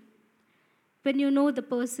 especially when you know the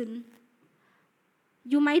person,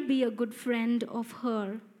 you might be a good friend of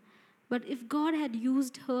her, but if God had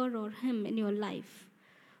used her or him in your life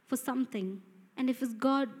for something, and if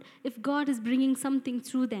God is bringing something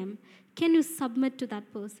through them, can you submit to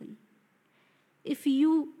that person? If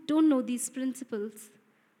you don't know these principles,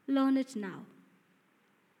 learn it now.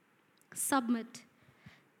 Submit.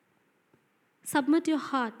 Submit your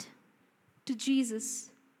heart to Jesus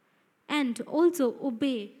and also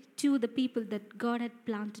obey to the people that God had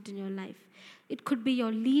planted in your life. It could be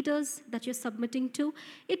your leaders that you're submitting to.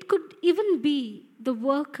 It could even be the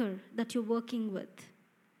worker that you're working with,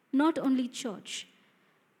 not only church.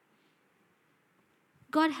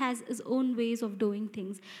 God has his own ways of doing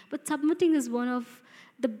things, but submitting is one of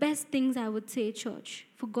the best things, I would say, church,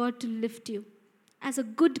 for God to lift you as a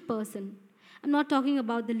good person. I'm not talking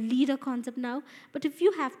about the leader concept now, but if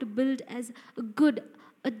you have to build as a good,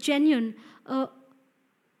 a genuine,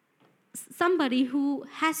 somebody who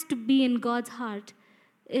has to be in God's heart,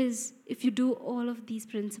 is if you do all of these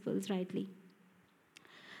principles rightly.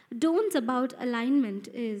 Don'ts about alignment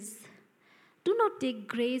is, do not take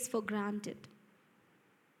grace for granted.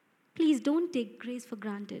 Please don't take grace for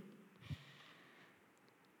granted.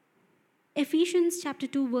 Ephesians chapter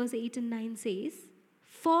 2 verse 8 and 9 says,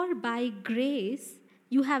 "For by grace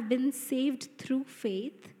you have been saved through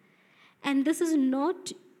faith, and this is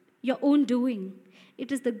not your own doing.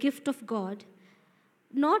 It is the gift of God,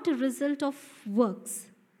 not a result of works,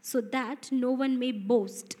 so that no one may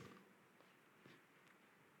boast."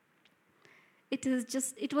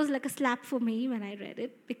 It was like a slap for me when I read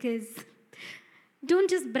it, because don't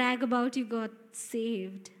just brag about you got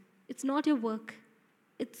saved. It's not your work.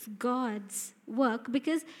 It's God's work,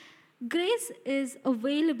 because grace is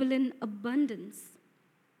available in abundance.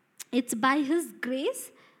 It's by His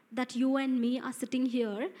grace that you and me are sitting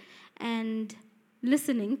here and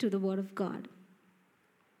listening to the Word of God.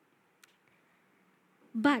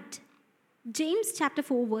 But James chapter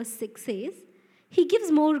 4 verse 6 says, He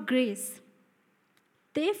gives more grace.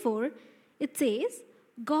 Therefore, it says,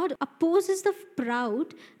 God opposes the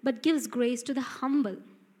proud but gives grace to the humble.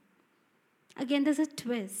 Again, there's a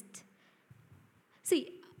twist.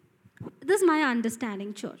 See, this is my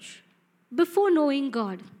understanding, church. Before knowing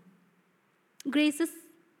God,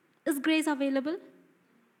 is grace available?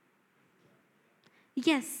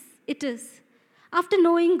 Yes, it is. After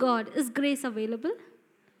knowing God, is grace available?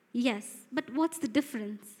 Yes. But what's the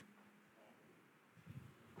difference?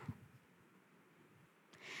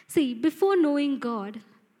 See, before knowing God,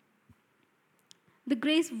 the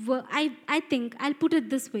grace, I think, I'll put it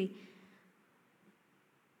this way.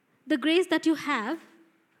 The grace that you have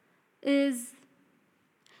is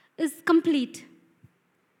complete.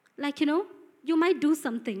 Like, you might do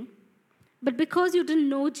something, but because you didn't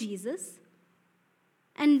know Jesus,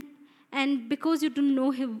 and because you didn't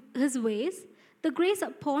know his ways, the grace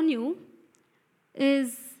upon you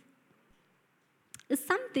is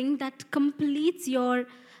something that completes you.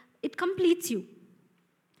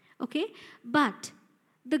 Okay? But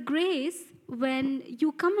the grace, when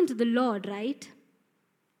you come into the Lord, right,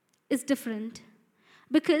 is different.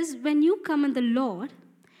 Because when you come in the Lord,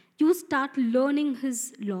 you start learning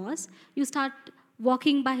His laws, you start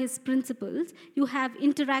walking by His principles, you have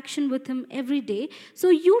interaction with Him every day. So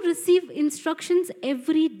you receive instructions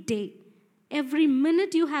every day. Every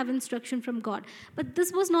minute you have instruction from God. But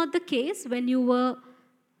this was not the case when you were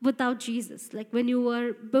without Jesus, like when you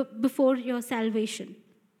were before your salvation.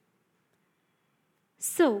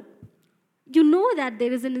 So, you know that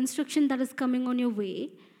there is an instruction that is coming on your way,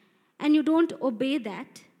 and you don't obey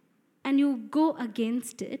that, and you go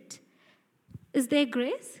against it. Is there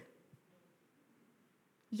grace?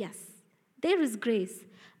 Yes, there is grace,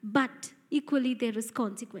 but equally there is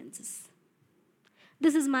consequences.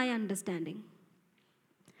 This is my understanding.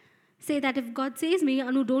 Say that if God says me,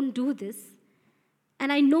 Anu, don't do this,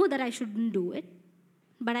 and I know that I shouldn't do it,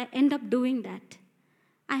 but I end up doing that,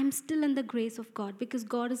 I am still in the grace of God, because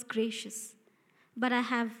God is gracious. But I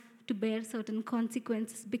have to bear certain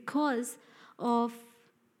consequences because of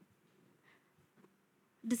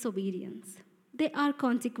disobedience. There are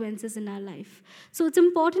consequences in our life. So it's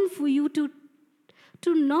important for you to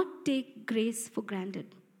not take grace for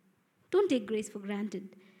granted. Don't take grace for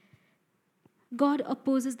granted. God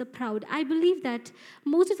opposes the proud. I believe that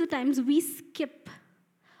most of the times we skip,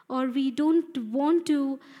 or we don't want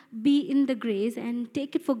to be in the grace and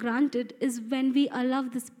take it for granted, is when we allow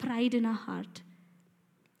this pride in our heart.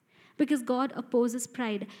 Because God opposes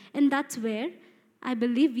pride. And that's where I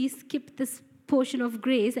believe we skip this portion of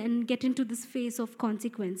grace and get into this phase of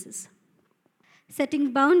consequences.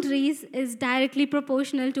 Setting boundaries is directly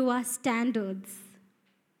proportional to our standards.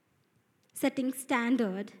 setting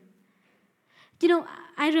standard. You know,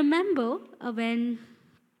 I remember when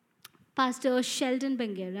Pastor Sheldon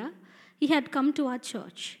Bengera, he had come to our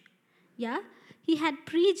church. Yeah, he had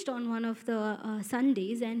preached on one of the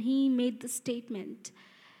Sundays, and he made the statement.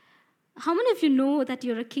 How many of you know that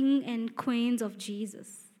you're a king and queens of Jesus,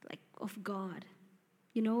 like of God?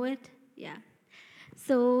 You know it? Yeah.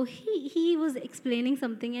 So he was explaining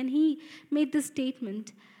something, and he made the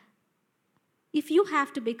statement, if you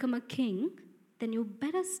have to become a king, then you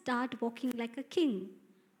better start walking like a king.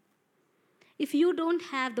 If you don't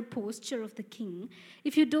have the posture of the king,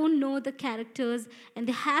 if you don't know the characters and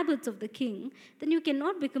the habits of the king, then you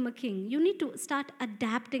cannot become a king. You need to start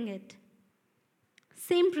adapting it.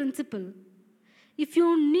 Same principle. If you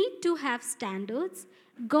need to have standards,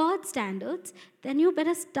 God's standards, then you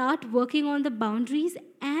better start working on the boundaries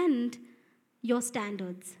and your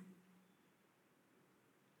standards.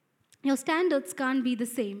 Your standards can't be the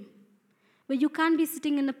same. Where you can't be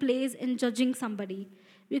sitting in a place and judging somebody.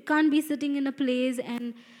 You can't be sitting in a place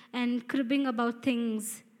and cribbing about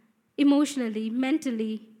things emotionally,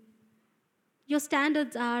 mentally. Your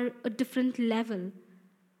standards are a different level.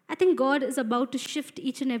 I think God is about to shift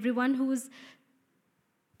each and everyone who is,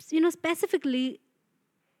 specifically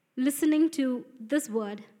listening to this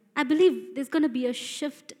word. I believe there's going to be a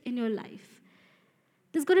shift in your life.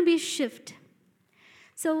 There's going to be a shift.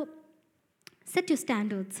 So, set your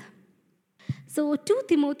standards. So 2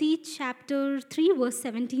 Timothy chapter 3 verse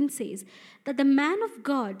 17 says that the man of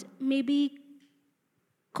God may be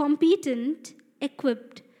competent,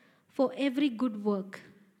 equipped for every good work.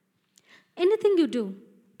 Anything you do,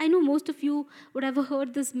 I know most of you would have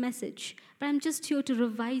heard this message, but I'm just here to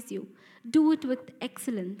revise you. Do it with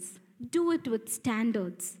excellence. Do it with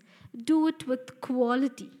standards. Do it with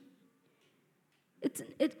quality.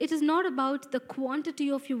 It is not about the quantity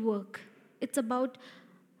of your work. It's about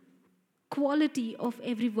quality of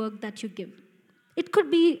every work that you give. It could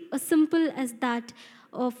be as simple as that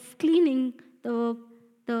of cleaning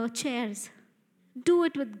the chairs. Do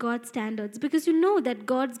it with God's standards, because you know that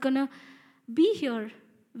God's gonna be here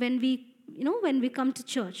when we come to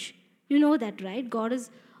church. You know that, right? God is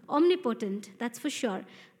omnipotent, that's for sure.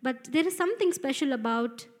 But there is something special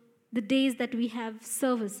about the days that we have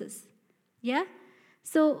services. Yeah?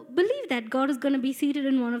 So believe that God is going to be seated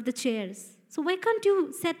in one of the chairs. So why can't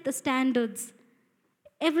you set the standards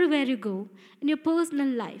everywhere you go in your personal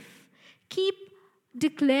life? Keep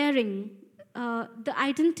declaring the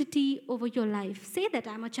identity over your life. Say that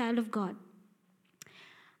I'm a child of God.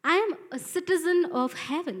 I am a citizen of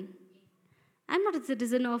heaven. I'm not a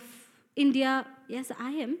citizen of India. Yes,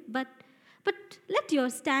 I am. But let your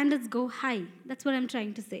standards go high. That's what I'm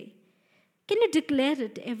trying to say. Can you declare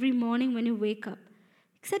it every morning when you wake up?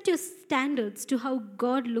 Set your standards to how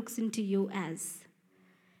God looks into you as.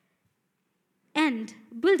 And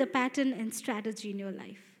build a pattern and strategy in your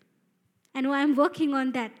life. I know I'm working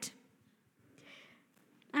on that.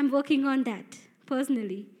 I'm working on that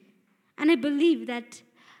personally. And I believe that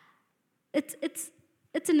it's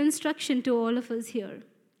an instruction to all of us here.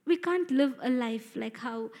 We can't live a life like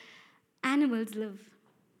how animals live.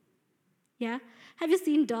 Yeah? Have you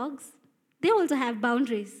seen dogs? They also have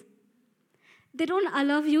boundaries. They don't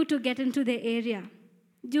allow you to get into their area.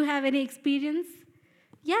 Do you have any experience?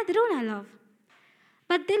 Yeah, they don't allow.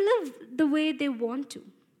 But they live the way they want to.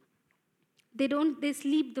 They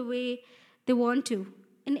sleep the way they want to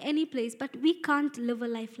in any place, but we can't live a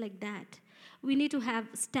life like that. We need to have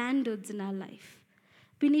standards in our life.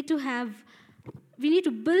 We need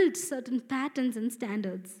to build certain patterns and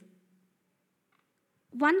standards.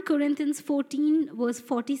 1 Corinthians 14 verse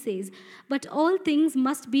 40 says, but all things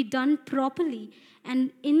must be done properly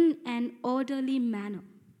and in an orderly manner,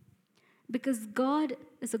 because God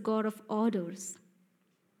is a God of orders.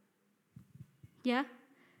 Yeah?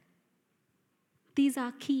 These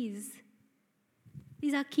are keys.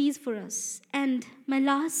 These are keys for us. And my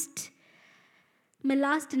last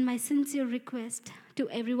and my sincere request to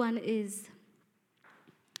everyone is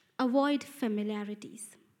avoid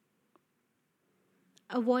familiarities.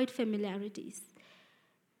 Avoid familiarities.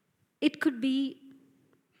 It could be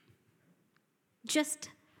just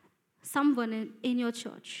someone in your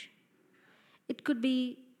church. It could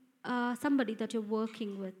be somebody that you're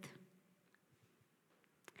working with.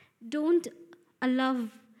 Don't allow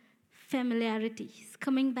familiarities.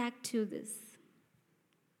 Coming back to this.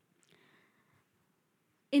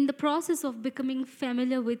 In the process of becoming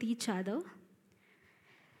familiar with each other,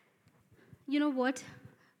 you know what?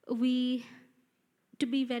 To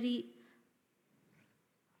be very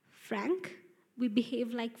frank, we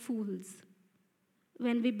behave like fools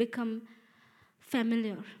when we become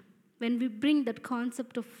familiar. when we bring that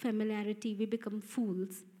concept of familiarity, we become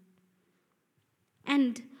fools.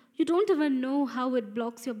 And you don't even know how it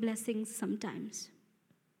blocks your blessings sometimes.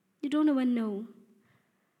 You don't even know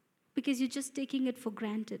because you're just taking it for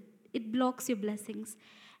granted. It blocks your blessings.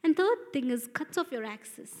 And third thing is cuts off your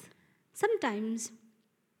access. Sometimes,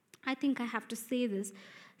 I think I have to say this,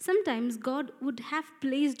 sometimes God would have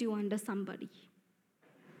placed you under somebody.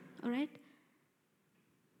 All right?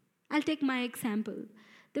 I'll take my example.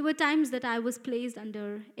 There were times that I was placed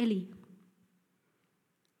under Ellie.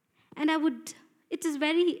 And it is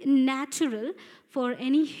very natural for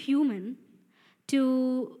any human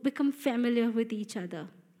to become familiar with each other.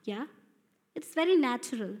 Yeah? It's very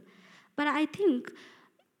natural. But I think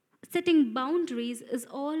setting boundaries is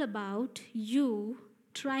all about you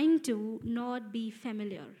trying to not be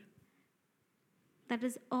familiar. That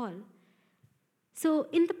is all. So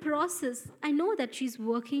in the process, I know that she's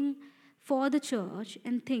working for the church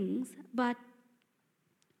and things, but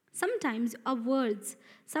sometimes our words,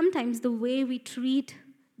 sometimes the way we treat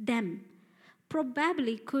them,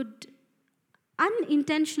 probably could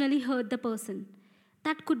unintentionally hurt the person.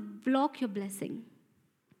 That could block your blessing.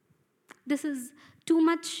 This is too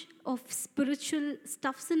much of spiritual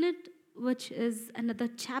stuffs in it, which is another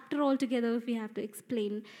chapter altogether if we have to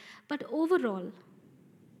explain. But overall,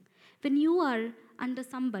 when you are under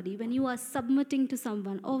somebody, when you are submitting to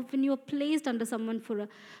someone, or when you are placed under someone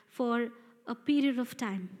for a period of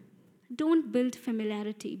time, don't build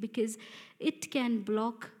familiarity because it can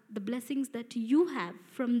block the blessings that you have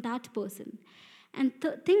from that person. And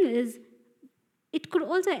the thing is, it could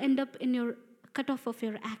also end up in your cutoff of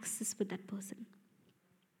your access with that person.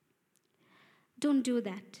 Don't do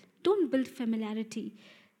that. Don't build familiarity.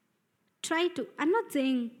 Try to. I'm not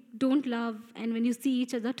saying don't love and when you see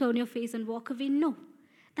each other, turn your face and walk away. No,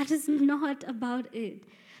 that is not about it.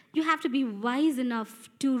 You have to be wise enough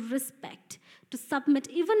to respect, to submit,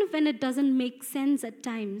 even when it doesn't make sense at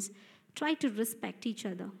times. Try to respect each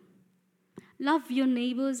other. Love your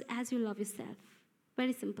neighbors as you love yourself.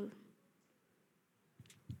 Very simple.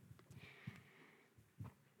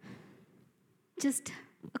 Just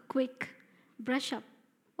a quick brush up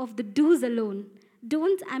of the do's alone.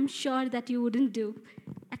 Don'ts, I'm sure that you wouldn't do,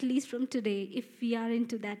 at least from today, if we are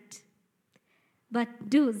into that. But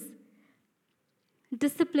do's: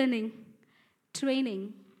 disciplining,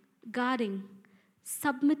 training, guarding,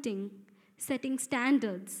 submitting, setting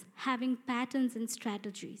standards, having patterns and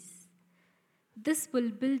strategies. This will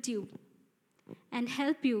build you and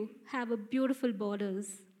help you have a beautiful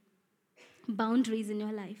boundaries in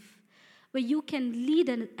your life, where you can lead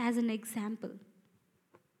as an example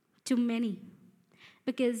to many.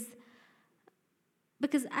 Because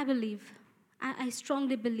I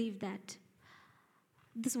strongly believe that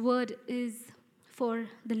this word is for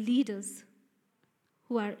the leaders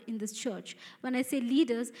who are in this church. When I say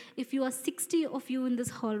leaders, if you are 60 of you in this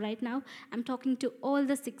hall right now, I'm talking to all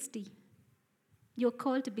the 60. You're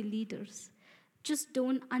called to be leaders. Just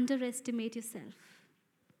don't underestimate yourself.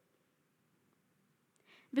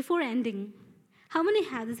 Before ending, how many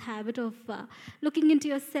have this habit of looking into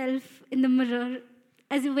yourself in the mirror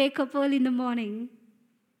as you wake up early in the morning?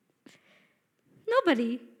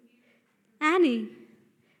 Nobody. Annie.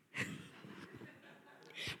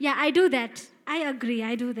 Yeah, I do that. I agree,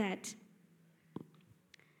 I do that.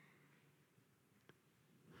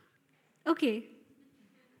 Okay.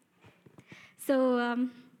 So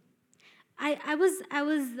I was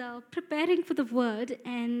preparing for the word,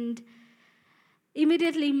 and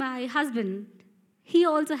immediately my husband, he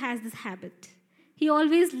also has this habit. He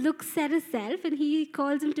always looks at himself and he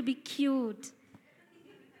calls him to be cute.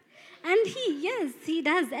 And yes, he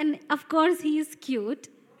does. And of course, he is cute.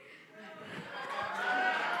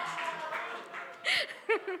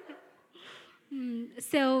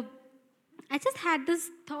 So I just had this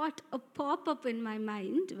thought, a pop-up in my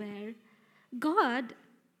mind where God,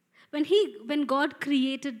 when God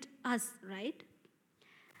created us, right?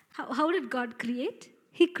 How did God create?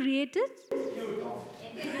 He created?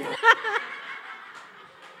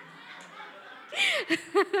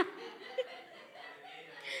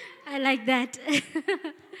 I like that.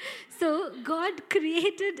 So God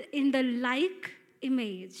created in the like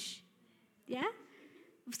image. Yeah?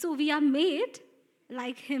 So we are made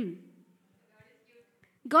like Him.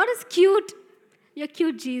 God is cute. You're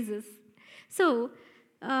cute, Jesus. So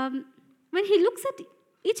when He looks at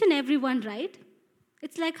each and every one, right?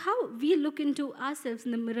 It's like how we look into ourselves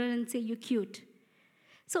in the mirror and say, you're cute.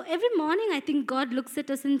 So every morning, I think God looks at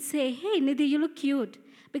us and say, hey, Nidhi, you look cute.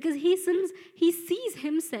 Because He sees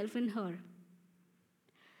Himself in her.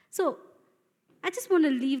 So I just want to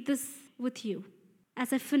leave this with you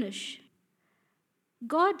as I finish.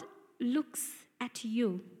 God looks at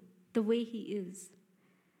you the way He is.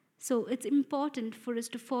 So it's important for us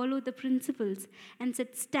to follow the principles and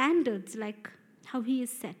set standards like how He is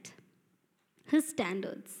set. His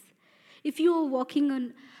standards. If you are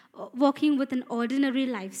walking with an ordinary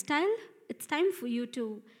lifestyle, it's time for you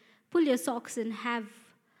to pull your socks and have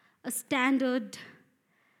a standards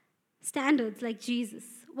like Jesus.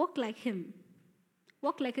 Walk like Him.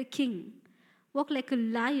 Walk like a king. Walk like a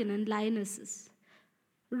lion and lionesses.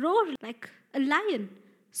 Roar like a lion.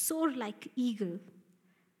 Soar like eagle.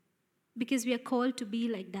 Because we are called to be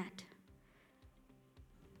like that.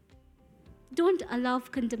 Don't allow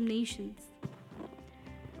condemnations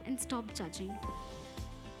and stop judging.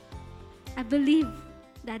 I believe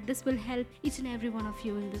that this will help each and every one of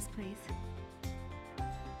you in this place.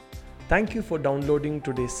 Thank you for downloading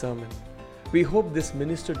today's sermon. We hope this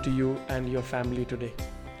ministered to you and your family today.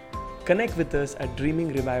 Connect with us at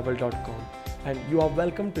dreamingrevival.com, and you are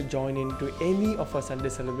welcome to join in to any of our Sunday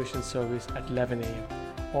celebration service at 11 a.m.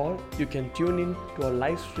 Or you can tune in to our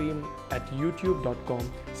live stream at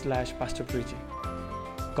youtube.com/pastorpreaching.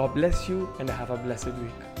 God bless you and have a blessed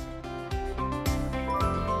week.